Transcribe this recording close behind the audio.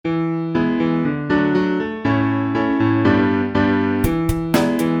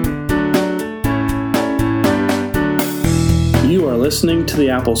listening to The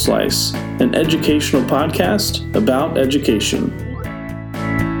Apple Slice, an educational podcast about education.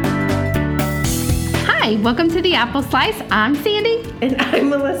 Hi, welcome to The Apple Slice. I'm Sandy. And I'm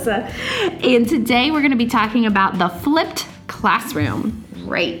Melissa. And today we're going to be talking about the flipped classroom.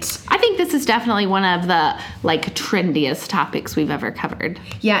 Right. I think this is definitely one of the trendiest topics we've ever covered.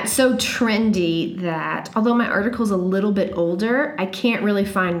 Yeah, it's so trendy that although my article's a little bit older, I can't really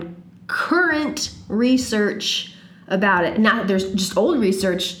find current research about it. Not that there's just old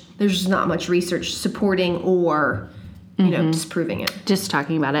research, there's just not much research supporting or, disproving it. Just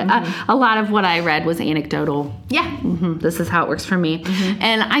talking about it. A lot of what I read was anecdotal. Yeah. This is how it works for me.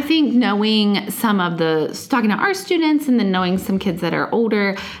 And I think knowing talking to our students and then knowing some kids that are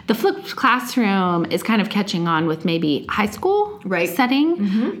older, the flipped classroom is kind of catching on with maybe high school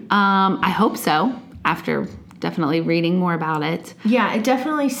setting. I hope so, after definitely reading more about it. Yeah, it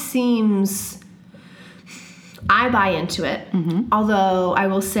definitely seems... I buy into it. Although I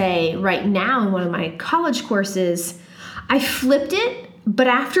will say right now in one of my college courses, I flipped it, but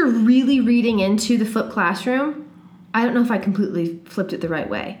after really reading into the flipped classroom, I don't know if I completely flipped it the right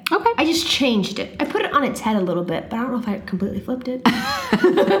way. Okay. I just changed it. I put it on its head a little bit, but I don't know if I completely flipped it.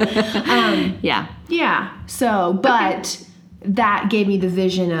 Yeah. Yeah. So, but that gave me the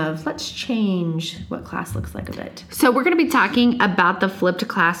vision of let's change what class looks like a bit. So we're going to be talking about the flipped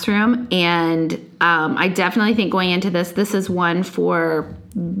classroom, and I definitely think going into this is one for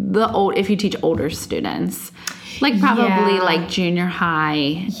if you teach older students. Probably junior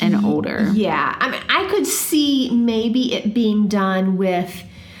high and older. Yeah. I mean, I could see maybe it being done with,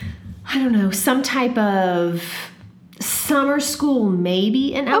 I don't know, some type of summer school,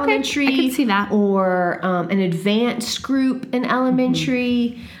 maybe in elementary. I can see that. Or an advanced group in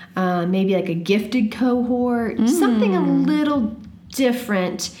elementary. Maybe like a gifted cohort. Something a little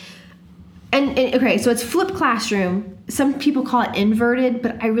different. And okay, so it's flipped classroom. Some people call it inverted,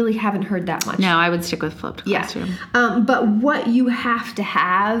 but I really haven't heard that much. No, I would stick with flipped classroom. But what you have to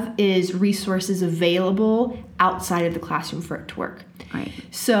have is resources available outside of the classroom for it to work. Right.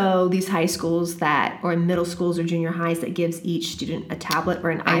 So these high schools or middle schools or junior highs that gives each student a tablet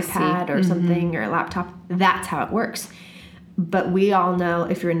or an iPad or something or a laptop, that's how it works. But we all know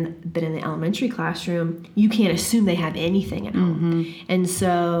if you've been in the elementary classroom, you can't assume they have anything at home. And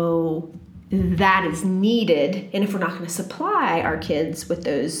so that is needed. And if we're not going to supply our kids with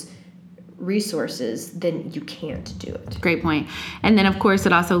those resources, then you can't do it. Great point. And then, of course,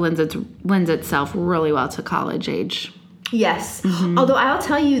 it also lends itself really well to college age. Yes. Although I'll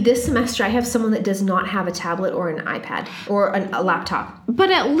tell you, this semester I have someone that does not have a tablet or an iPad or a laptop.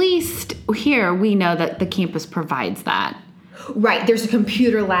 But at least here we know that the campus provides that. Right. There's a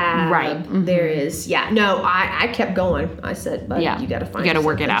computer lab. Right. There is. Yeah. No, I kept going. I said, but you got to find You got to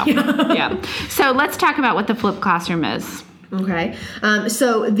work it out. Yeah. So let's talk about what the flipped classroom is. Okay.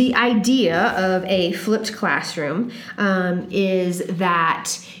 So the idea of a flipped classroom is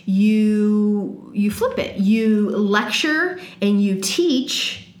that you flip it. You lecture and you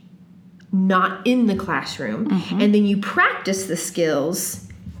teach not in the classroom, and then you practice the skills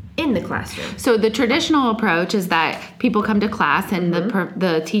in the classroom. So the traditional approach is that people come to class and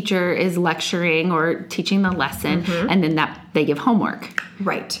the teacher is lecturing or teaching the lesson, and then they give homework.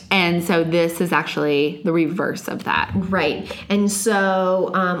 Right. And so this is actually the reverse of that. Right. And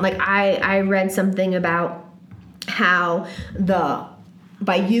so I read something about how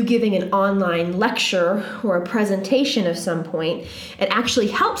by you giving an online lecture or a presentation of some point, it actually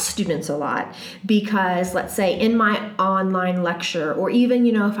helps students a lot because, let's say, in my online lecture, or even,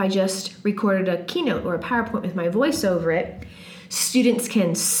 if I just recorded a keynote or a PowerPoint with my voice over it, students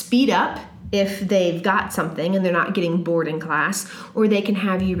can speed up if they've got something and they're not getting bored in class, or they can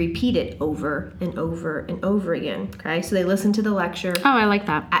have you repeat it over and over and over again. Okay, so they listen to the lecture. Oh, I like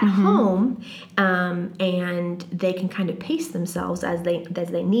that. At home, and they can kind of pace themselves as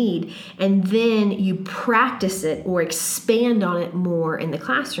they need, and then you practice it or expand on it more in the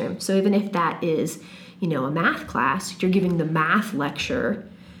classroom. So even if that is, a math class, you're giving the math lecture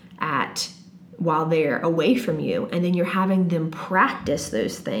while they're away from you, and then you're having them practice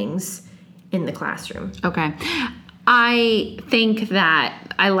those things in the classroom. Okay. I think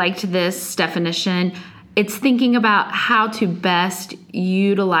that I liked this definition. It's thinking about how to best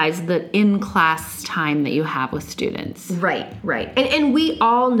utilize the in-class time that you have with students. Right. And we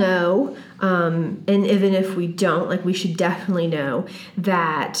all know, and even if we don't, we should definitely know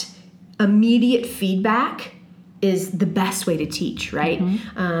that immediate feedback is the best way to teach, right?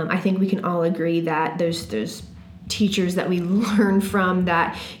 I think we can all agree that there's teachers that we learn from,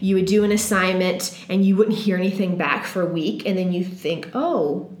 that you would do an assignment and you wouldn't hear anything back for a week, and then you think,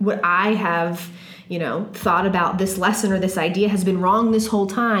 oh, what I have thought about this lesson or this idea has been wrong this whole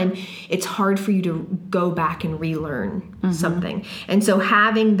time, it's hard for you to go back and relearn something. And so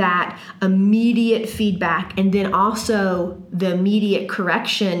having that immediate feedback and then also the immediate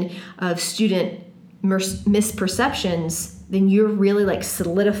correction of student misperceptions, then you're really like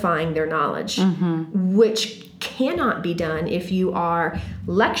solidifying their knowledge, which cannot be done if you are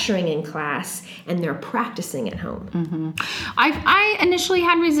lecturing in class and they're practicing at home. I initially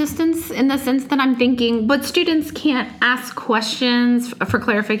had resistance in the sense that I'm thinking, but students can't ask questions for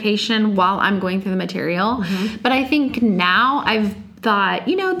clarification while I'm going through the material. But I think now I've thought,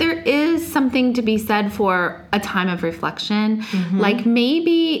 there is something to be said for a time of reflection. Like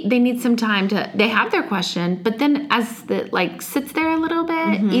maybe they need some time they have their question, but then as it sits there a little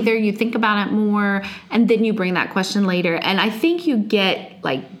bit, either you think about it more and then you bring that question later. And I think you get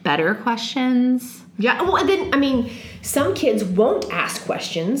better questions. Yeah. Well, and then, some kids won't ask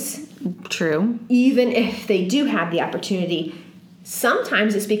questions. True. Even if they do have the opportunity.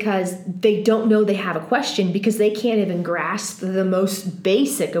 Sometimes it's because they don't know they have a question because they can't even grasp the most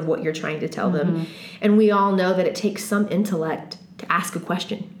basic of what you're trying to tell them. And we all know that it takes some intellect to ask a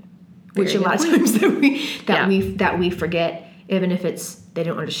question, which a lot of times that we forget, even if it's they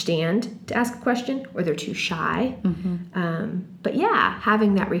don't understand to ask a question or they're too shy. But yeah,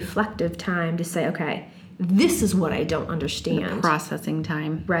 having that reflective time to say, okay, this is what I don't understand. The processing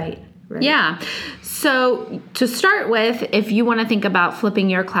time. Right. Yeah. So to start with, if you want to think about flipping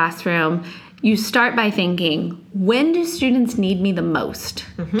your classroom, you start by thinking, when do students need me the most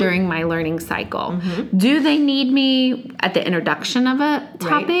during my learning cycle? Do they need me at the introduction of a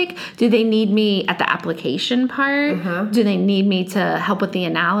topic? Right. Do they need me at the application part? Do they need me to help with the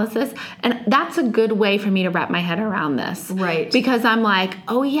analysis? And that's a good way for me to wrap my head around this. Right. Because I'm like,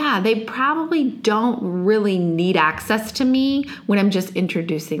 oh yeah, they probably don't really need access to me when I'm just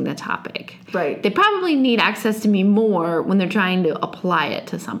introducing the topic. Right. They probably need access to me more when they're trying to apply it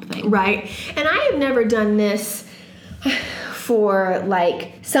to something. Right. And I have never done this for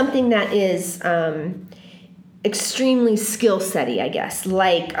something that is extremely skill setty, I guess,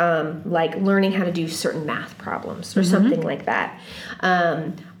 like learning how to do certain math problems or something like that.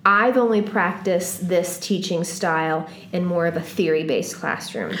 I've only practiced this teaching style in more of a theory-based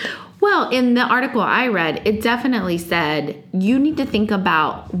classroom. Well, in the article I read, it definitely said you need to think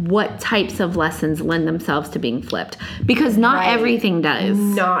about what types of lessons lend themselves to being flipped, because not everything does.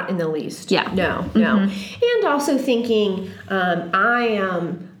 Not in the least. Yeah. No. And also thinking, I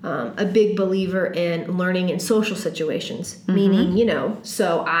am a big believer in learning in social situations, meaning,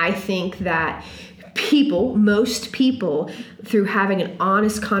 so I think that most people, through having an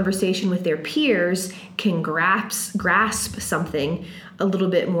honest conversation with their peers, can grasp something a little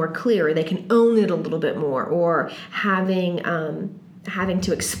bit more clear. They can own it a little bit more, or having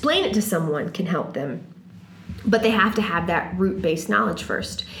to explain it to someone can help them. But they have to have that root-based knowledge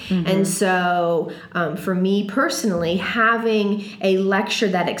first. And so for me personally, having a lecture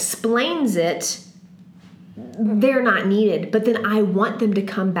that explains it, they're not needed. But then I want them to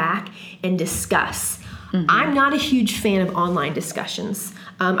come back and discuss. I'm not a huge fan of online discussions.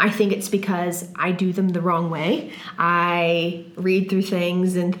 I think it's because I do them the wrong way. I read through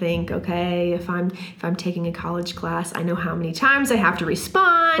things and think, okay, if I'm taking a college class, I know how many times I have to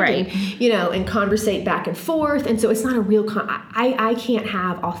respond, right, and conversate back and forth. And so it's not a real. I can't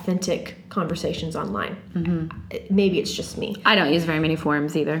have authentic conversations online. Maybe it's just me. I don't use very many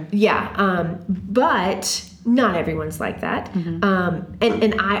forums either. Yeah, but not everyone's like that.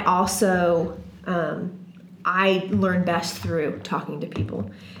 And I also. I learn best through talking to people.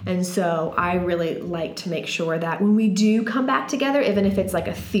 And so I really like to make sure that when we do come back together, even if it's like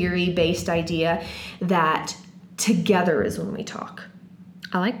a theory-based idea, that together is when we talk.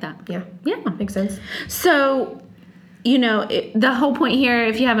 I like that. Yeah. Makes sense. So, the whole point here,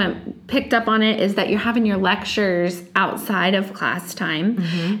 if you haven't picked up on it, is that you're having your lectures outside of class time.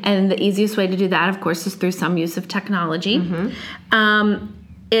 And the easiest way to do that, of course, is through some use of technology.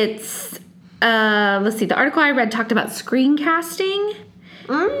 Let's see, the article I read talked about screencasting.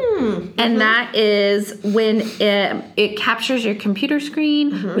 And that is when it captures your computer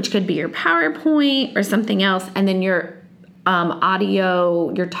screen, which could be your PowerPoint or something else, and then your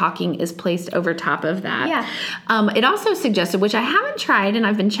audio, your talking is placed over top of that. Yeah. It also suggested, which I haven't tried and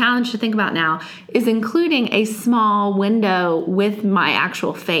I've been challenged to think about now, is including a small window with my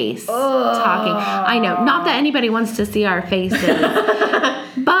actual face talking. I know, not that anybody wants to see our faces,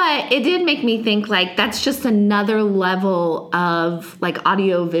 but it did make me think that's just another level of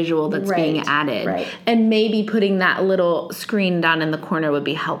audio visual that's being added. Right. And maybe putting that little screen down in the corner would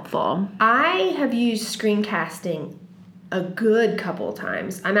be helpful. I have used screencasting a good couple of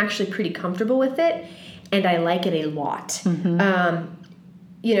times. I'm actually pretty comfortable with it, and I like it a lot.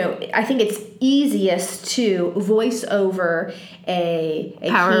 I think it's easiest to voice over a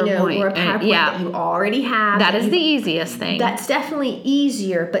keynote or a PowerPoint that you already have. That is the easiest thing. That's definitely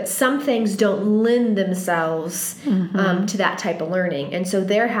easier, but some things don't lend themselves to that type of learning. And so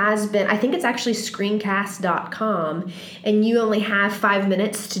there has been, I think it's actually screencast.com, and you only have 5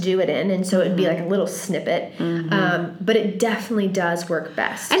 minutes to do it in, and so it'd be like a little snippet. But it definitely does work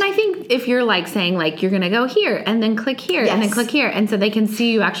best. And I think if you're like saying like you're going to go here and then click here and then click here, and so they can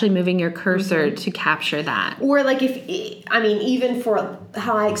see you actually moving your cursor to capture that. Or like even for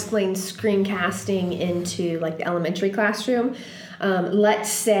how I explain screencasting into like the elementary classroom, let's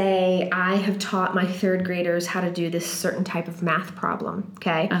say I have taught my third graders how to do this certain type of math problem,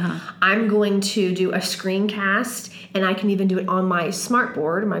 okay? I'm going to do a screencast, and I can even do it on my smart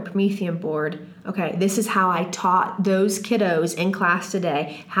board, my Promethean board. Okay, this is how I taught those kiddos in class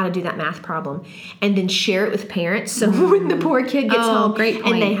today how to do that math problem, and then share it with parents. So when the poor kid gets home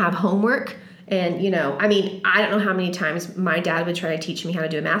and they have homework, and I don't know how many times my dad would try to teach me how to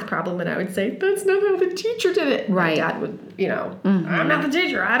do a math problem, and I would say, that's not how the teacher did it. Right. My dad would, I'm not the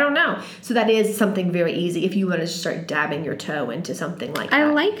teacher, I don't know. So that is something very easy if you want to start dabbing your toe into something like that.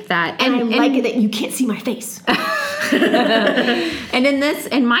 I like that. And I like it that you can't see my face. And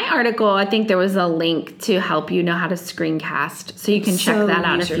in my article, I think there was a link to help you know how to screencast, so you can check that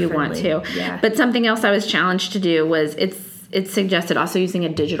out if you want to. Yeah. But something else I was challenged to do was it suggested also using a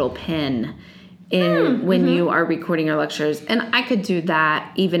digital pen when you are recording your lectures, and I could do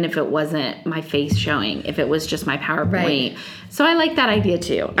that even if it wasn't my face showing, if it was just my PowerPoint. Right. So I like that idea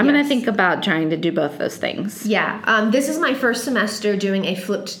too. I'm going to think about trying to do both those things. Yeah. This is my first semester doing a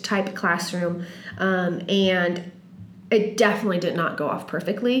flipped type classroom, and it definitely did not go off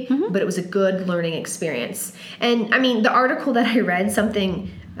perfectly, but it was a good learning experience. And I mean, the article that I read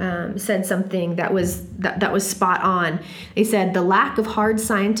said something that was spot on. They said the lack of hard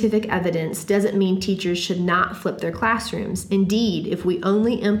scientific evidence doesn't mean teachers should not flip their classrooms. Indeed, if we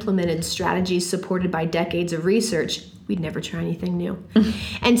only implemented strategies supported by decades of research, we'd never try anything new.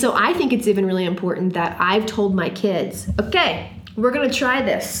 And so I think it's even really important that I've told my kids, okay, we're going to try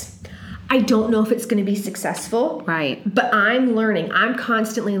this. I don't know if it's going to be successful. Right. But I'm learning. I'm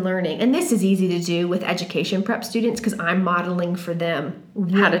constantly learning. And this is easy to do with education prep students because I'm modeling for them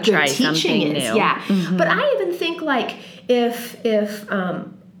how to try something new. Yeah. But I even think like if as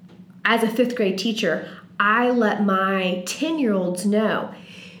a 5th grade teacher, I let my 10-year-olds know,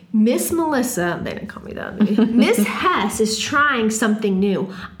 Miss Melissa, they didn't call me that. Miss Hess is trying something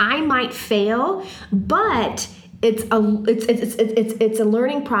new. I might fail, but it's a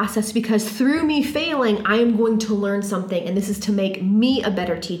learning process because through me failing, I am going to learn something, and this is to make me a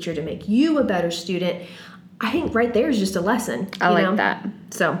better teacher, to make you a better student. I think right there is just a lesson. I like that.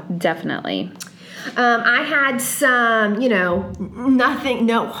 So definitely. I had some,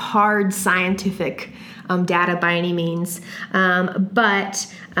 no hard scientific data by any means,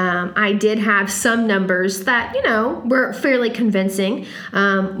 but I did have some numbers that, were fairly convincing.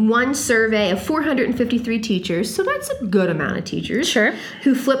 One survey of 453 teachers, so that's a good amount of teachers, sure,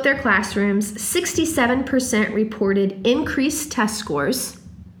 who flipped their classrooms. 67% reported increased test scores.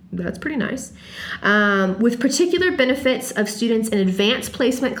 That's pretty nice. With particular benefits of students in advanced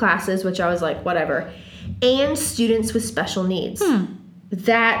placement classes, which I was like, whatever, and students with special needs.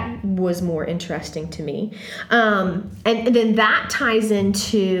 That was more interesting to me. And then that ties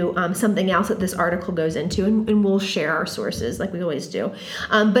into something else that this article goes into, and we'll share our sources like we always do.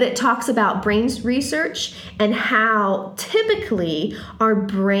 But it talks about brain research and how typically our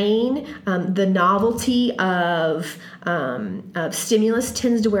brain, the novelty of stimulus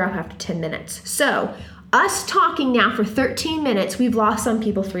tends to wear off after 10 minutes. So us talking now for 13 minutes, we've lost some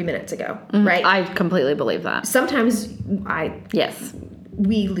people 3 minutes ago, right? I completely believe that. Sometimes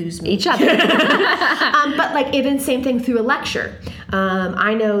we lose each other. But like even same thing through a lecture.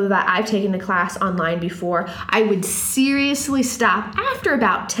 I know that I've taken a class online before. I would seriously stop after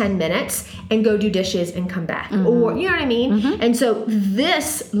about 10 minutes and go do dishes and come back. Or, you know what I mean? And so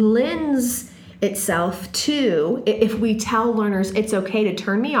this lends itself to, if we tell learners it's okay to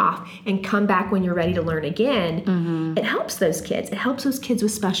turn me off and come back when you're ready to learn again, it helps those kids. It helps those kids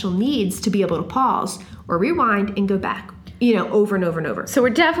with special needs to be able to pause or rewind and go back, over and over and over. So we're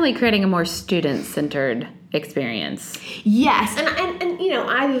definitely creating a more student-centered experience. Yes. And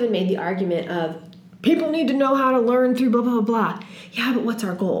I've even made the argument of people need to know how to learn through blah, blah, blah. Yeah, but what's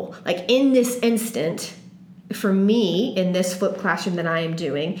our goal? Like in this instant, for me, in this flipped classroom that I am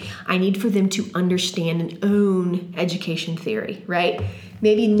doing, I need for them to understand and own education theory, right?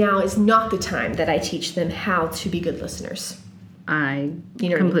 Maybe now is not the time that I teach them how to be good listeners. I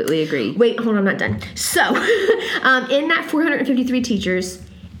completely agree. Wait, hold on, I'm not done. So, in that 453 teachers,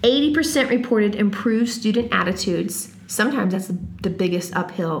 80% reported improved student attitudes. Sometimes that's the biggest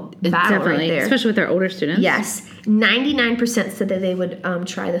uphill battle right there. Especially with our older students. Yes. 99% said that they would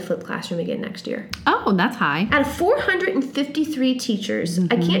try the flipped classroom again next year. Oh, that's high. Out of 453 teachers,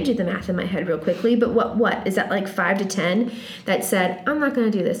 I can't do the math in my head real quickly, but what? Is that like 5 to 10 that said, I'm not going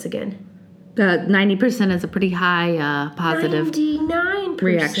to do this again? 90% is a pretty high positive 99%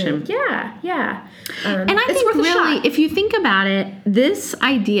 reaction. Yeah. And I think really, if you think about it, this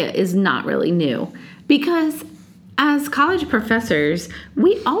idea is not really new because as college professors,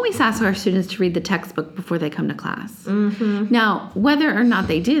 we always ask our students to read the textbook before they come to class. Mm-hmm. Now, whether or not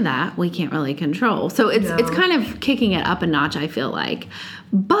they do that, we can't really control. So it's kind of kicking it up a notch, I feel like.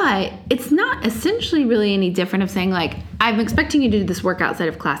 But it's not essentially really any different of saying, like, I'm expecting you to do this work outside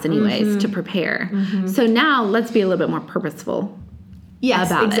of class anyways to prepare. Mm-hmm. So now let's be a little bit more purposeful.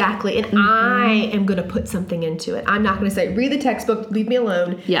 Yes, exactly. And I am going to put something into it. I'm not going to say, read the textbook, leave me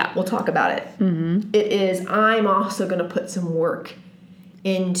alone. Yeah. We'll talk about it. Mm-hmm. It is, I'm also going to put some work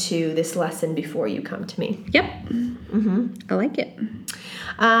into this lesson before you come to me. Yep. Mm-hmm. I like it.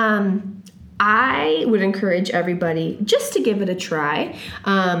 I would encourage everybody just to give it a try.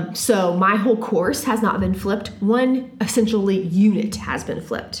 So my whole course has not been flipped. One essentially unit has been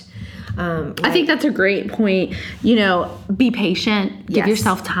flipped. I think that's a great point. Be patient. Give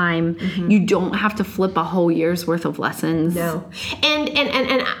yourself time. Mm-hmm. You don't have to flip a whole year's worth of lessons. No.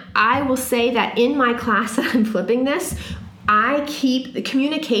 And I will say that in my class that I'm flipping this, the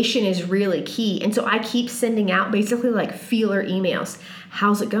communication is really key. And so I keep sending out basically like feeler emails.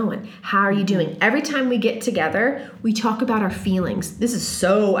 How's it going? How are you doing? Every time we get together, we talk about our feelings. This is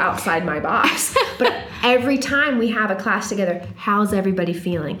so outside my box. But every time we have a class together, how's everybody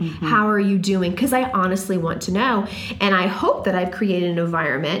feeling? Mm-hmm. How are you doing? Because I honestly want to know. And I hope that I've created an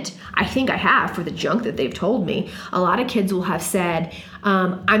environment, I think I have for the junk that they've told me. A lot of kids will have said,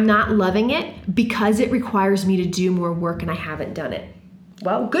 I'm not loving it because it requires me to do more work and I haven't done it.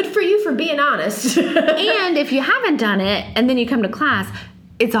 Well, good for you for being honest. And if you haven't done it and then you come to class,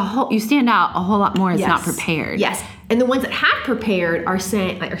 you stand out a whole lot more. It's not prepared. Yes. And the ones that have prepared are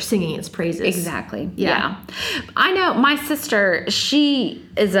singing its praises. Exactly. Yeah. I know my sister, she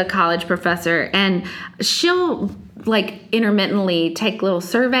is a college professor and she'll intermittently take little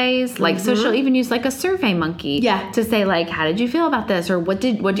surveys, so she'll even use a Survey Monkey to say how did you feel about this, or what do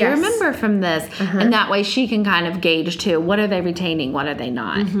you remember from this, and that way she can kind of gauge too, what are they retaining, what are they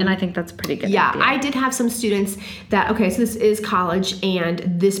not, and I think that's a pretty good idea. I did have some students that, so this is college and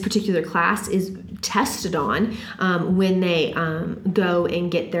this particular class is tested on when they go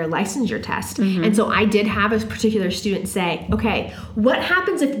and get their licensure test. Mm-hmm. And so I did have a particular student say, okay, what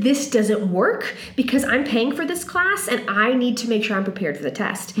happens if this doesn't work? Because I'm paying for this class and I need to make sure I'm prepared for the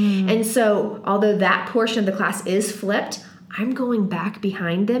test. Mm-hmm. And so although that portion of the class is flipped, I'm going back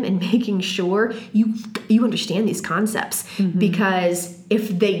behind them and making sure you understand these concepts. Mm-hmm. Because if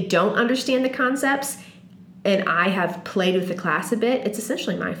they don't understand the concepts, and I have played with the class a bit, it's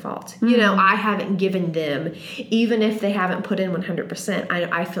essentially my fault. Mm-hmm. I haven't given them, even if they haven't put in 100%,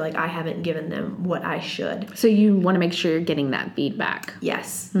 I feel like I haven't given them what I should. So you want to make sure you're getting that feedback.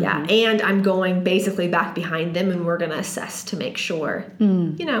 Yes, mm-hmm. And I'm going basically back behind them and we're going to assess to make sure,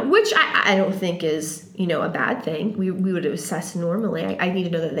 which I don't think is, a bad thing. We would assess normally. I need to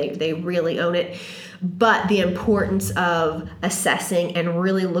know that they really own it. But the importance of assessing and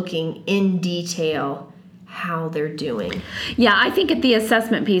really looking in detail how they're doing. Yeah, I think the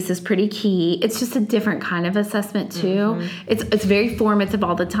assessment piece is pretty key. It's just a different kind of assessment too. Mm-hmm. It's very formative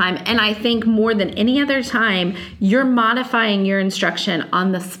all the time. And I think more than any other time, you're modifying your instruction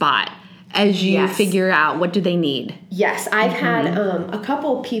on the spot as you figure out what do they need. Yes, I've had a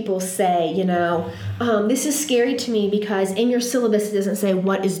couple people say, this is scary to me because in your syllabus it doesn't say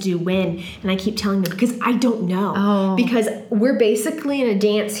what is due when. And I keep telling them, because I don't know. Oh. Because we're basically in a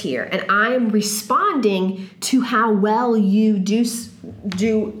dance here and I'm responding to how well you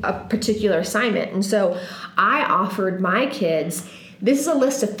do a particular assignment. And so I offered my kids, this is a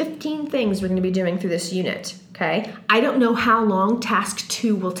list of 15 things we're going to be doing through this unit. Okay? I don't know how long task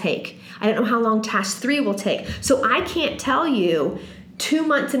 2 will take. I don't know how long task 3 will take. So I can't tell you 2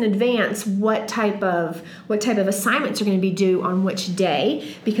 months in advance what type of assignments are going to be due on which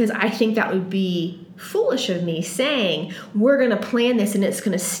day, because I think that would be foolish of me saying we're going to plan this and it's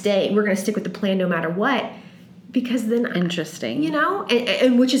going to stay. We're going to stick with the plan no matter what. because then Interesting.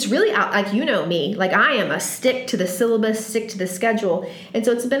 and which is really out, like, me, like I am a stick to the syllabus, stick to the schedule, and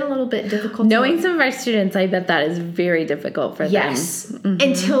so it's been a little bit difficult. Knowing some of our students, I bet that is very difficult for them. Yes,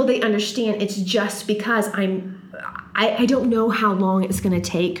 until they understand it's just because I don't know how long it's going to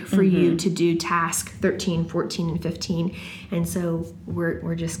take for you to do task 13, 14, and 15, and so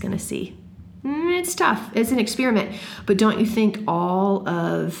we're just going to see. It's tough. It's an experiment. But don't you think all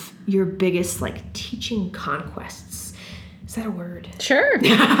of your biggest, like, teaching conquests, is that a word? Sure.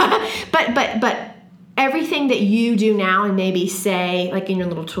 But everything that you do now and maybe say, like, in your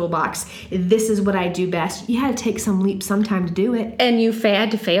little toolbox, this is what I do best, you had to take some leap sometime to do it. And you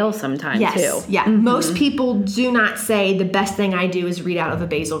had to fail sometime, too. Yeah. Most people do not say the best thing I do is read out of a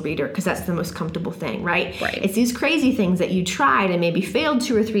Basil reader because that's the most comfortable thing, right? It's these crazy things that you tried and maybe failed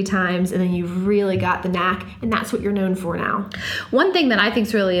 2 or 3 times, and then you really got the knack, and that's what you're known for now. One thing that I think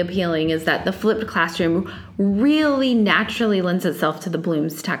is really appealing is that the flipped classroom really naturally lends itself to the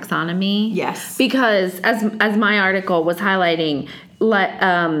Bloom's taxonomy. Yes. Because as my article was highlighting,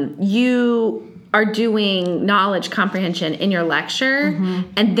 you are doing knowledge comprehension in your lecture,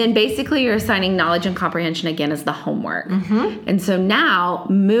 and then basically you're assigning knowledge and comprehension again as the homework. And so now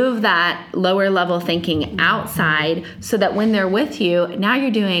move that lower level thinking outside so that when they're with you, now you're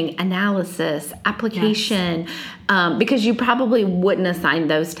doing analysis, application, because you probably wouldn't assign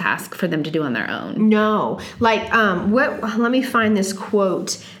those tasks for them to do on their own. No. Like, let me find this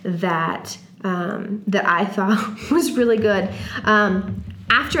quote that I thought was really good.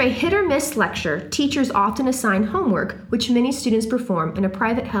 After a hit or miss lecture, teachers often assign homework, which many students perform in a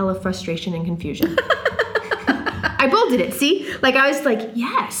private hell of frustration and confusion. I bolded it, see? Like, I was like,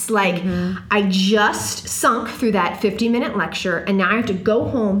 yes, like, I just sunk through that 50-minute lecture, and now I have to go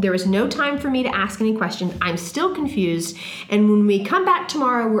home. There is no time for me to ask any questions. I'm still confused, and when we come back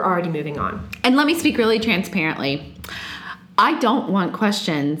tomorrow, we're already moving on. And let me speak really transparently. I don't want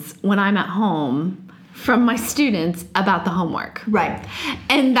questions when I'm at home from my students about the homework. Right.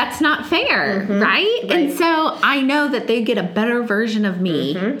 And that's not fair, right? And so I know that they get a better version of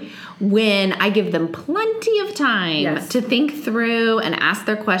me when I give them plenty of time to think through and ask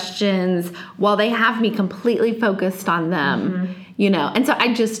their questions while they have me completely focused on them. And so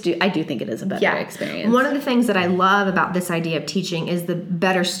I do think it is a better experience. One of the things that I love about this idea of teaching is the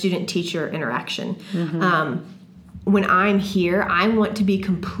better student-teacher interaction. When I'm here, I want to be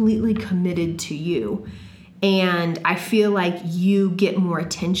completely committed to you. And I feel like you get more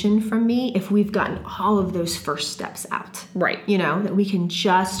attention from me if we've gotten all of those first steps out. Right. That we can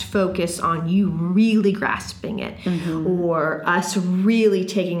just focus on you really grasping it or us really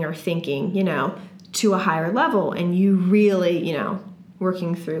taking our thinking, to a higher level, and you really,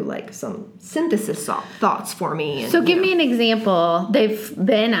 working through like some synthesis thoughts for me. And, so give me an example. They've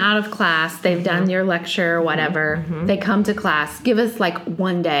been out of class. They've done your lecture or whatever. They come to class. Give us like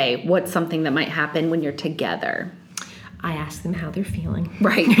one day. What's something that might happen when you're together? I ask them how they're feeling.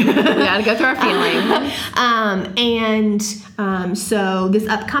 Right. We got to go through our feelings. So this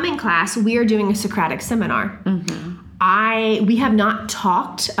upcoming class, we are doing a Socratic seminar. We have not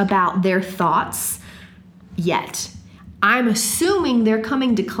talked about their thoughts yet. I'm assuming they're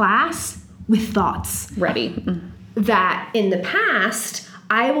coming to class with thoughts. Ready. That in the past,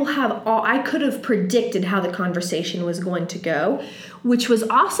 I could have predicted how the conversation was going to go, which was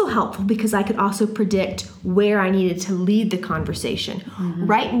also helpful because I could also predict where I needed to lead the conversation.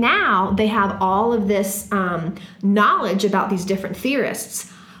 Right now, they have all of this knowledge about these different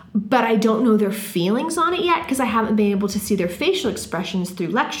theorists, but I don't know their feelings on it yet because I haven't been able to see their facial expressions through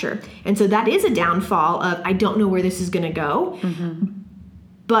lecture. And so that is a downfall of I don't know where this is going to go.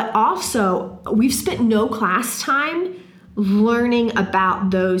 But also, we've spent no class time learning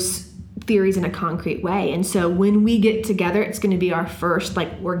about those theories in a concrete way. And so when we get together, it's going to be our first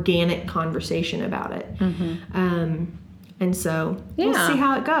like organic conversation about it. And so we'll see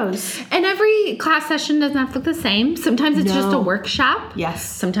how it goes. And every class session doesn't have to look the same. Sometimes it's just a workshop. Yes.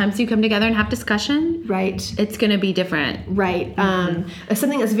 Sometimes you come together and have discussion. Right. It's going to be different. Right.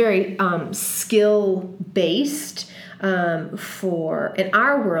 Something that's very skill-based for, in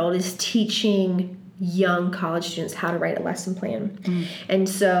our world, is teaching young college students how to write a lesson plan. And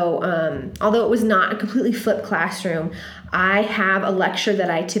so although it was not a completely flipped classroom, I have a lecture that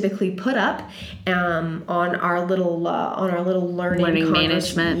I typically put up on our little learning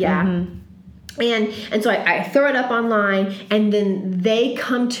management. Yeah. And so I throw it up online, and then they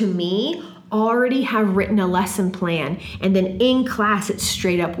come to me already have written a lesson plan, and then in class it's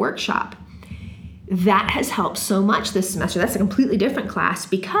straight up workshop. That has helped so much this semester. That's a completely different class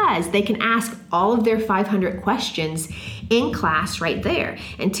because they can ask all of their 500 questions in class right there.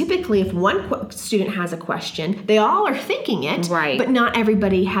 And typically if one student has a question, they all are thinking it, right, but not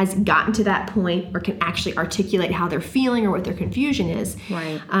everybody has gotten to that point or can actually articulate how they're feeling or what their confusion is.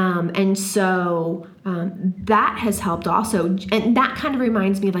 Right. And so that has helped also. And that kind of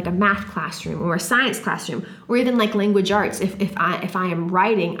reminds me of like a math classroom or a science classroom or even like language arts. If I am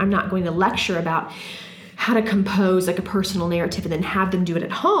writing, I'm not going to lecture about how to compose like a personal narrative and then have them do it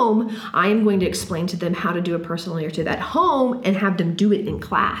at home. I am going to explain to them how to do a personal narrative at home and have them do it in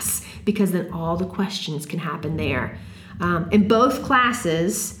class, because then all the questions can happen there. In both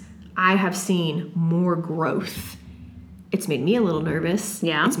classes, I have seen more growth. It's made me a little nervous.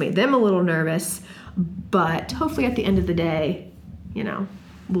 Yeah. It's made them a little nervous, but hopefully at the end of the day,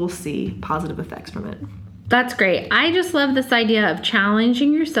 we'll see positive effects from it. That's great. I just love this idea of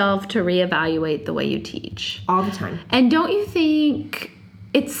challenging yourself to reevaluate the way you teach. All the time. And don't you think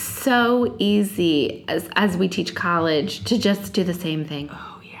it's so easy as we teach college to just do the same thing?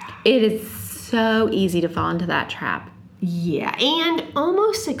 Oh, yeah. It is so easy to fall into that trap. Yeah, and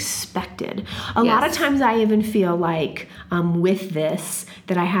almost expected. A lot of times I even feel like with this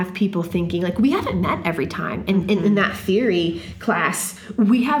that I have people thinking, like, we haven't met every time. And in that theory class,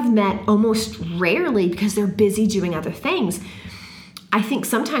 we have met almost rarely because they're busy doing other things. I think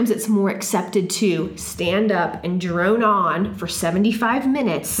sometimes it's more accepted to stand up and drone on for 75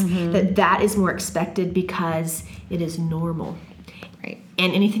 minutes, that is more expected because it is normal. Right.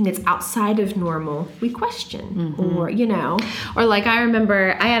 And anything that's outside of normal, we question, or. Or like I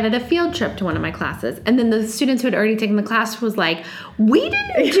remember I added a field trip to one of my classes, and then the students who had already taken the class was like, we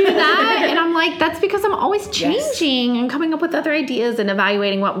didn't do that. And I'm like, that's because I'm always changing and coming up with other ideas and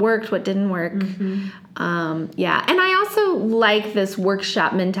evaluating what worked, what didn't work. And I also like this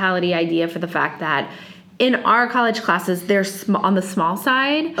workshop mentality idea for the fact that in our college classes, they're on the small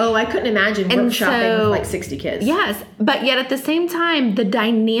side. Oh, I couldn't imagine workshopping with like 60 kids. Yes, but yet at the same time, the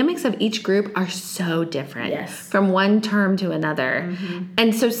dynamics of each group are so different from one term to another.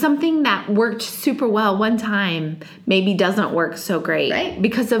 And so something that worked super well one time maybe doesn't work so great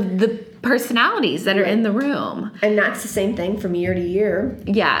because of the personalities that are in the room. And that's the same thing from year to year.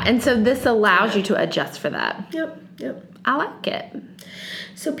 Yeah, and so this allows you to adjust for that. Yep. I like it.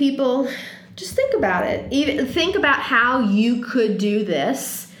 So people, just think about it. Even think about how you could do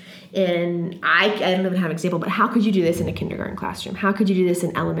this I don't even have an example, but how could you do this in a kindergarten classroom? How could you do this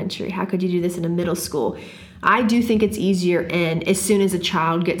in elementary? How could you do this in a middle school? I do think it's easier, and as soon as a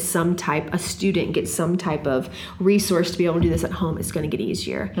student gets some type of resource to be able to do this at home, it's going to get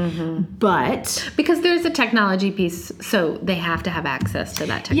easier. But because there's a technology piece, so they have to have access to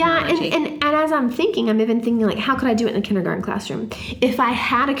that technology. Yeah, and as I'm even thinking like, how could I do it in a kindergarten classroom? If I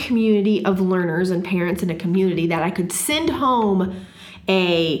had a community of learners and parents in a community that I could send home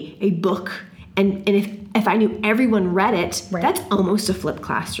a book, and if I knew everyone read it, that's almost a flipped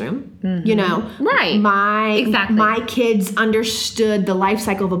classroom. Right. My kids understood the life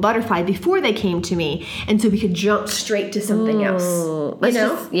cycle of a butterfly before they came to me, and so we could jump straight to something else.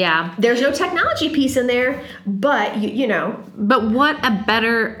 There's no technology piece in there, but But what a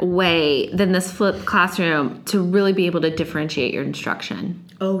better way than this flipped classroom to really be able to differentiate your instruction.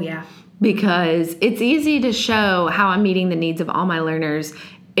 Oh yeah. Because it's easy to show how I'm meeting the needs of all my learners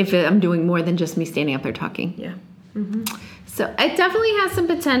if I'm doing more than just me standing up there talking. Yeah. So it definitely has some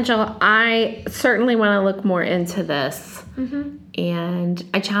potential. I certainly want to look more into this. And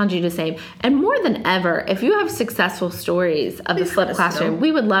I challenge you to same. And more than ever, if you have successful stories of the flipped classroom,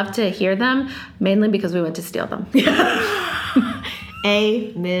 we would love to hear them, mainly because we went to steal them.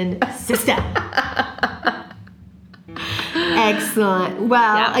 Amen, sister. Excellent.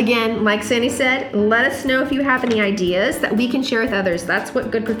 Well, again, like Sandy said, let us know if you have any ideas that we can share with others. That's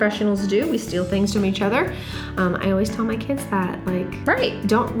what good professionals do. We steal things from each other. I always tell my kids that,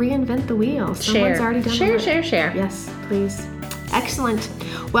 don't reinvent the wheel. Someone's already done it. Share. Yes, please. Excellent.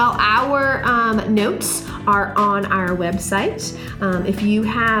 Well, our notes are on our website. If you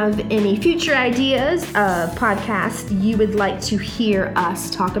have any future ideas of podcasts you would like to hear us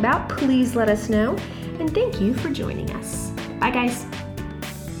talk about, please let us know. And thank you for joining us. Bye, guys.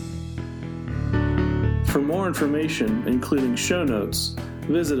 For more information, including show notes,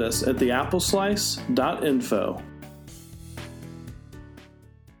 visit us at theappleslice.info.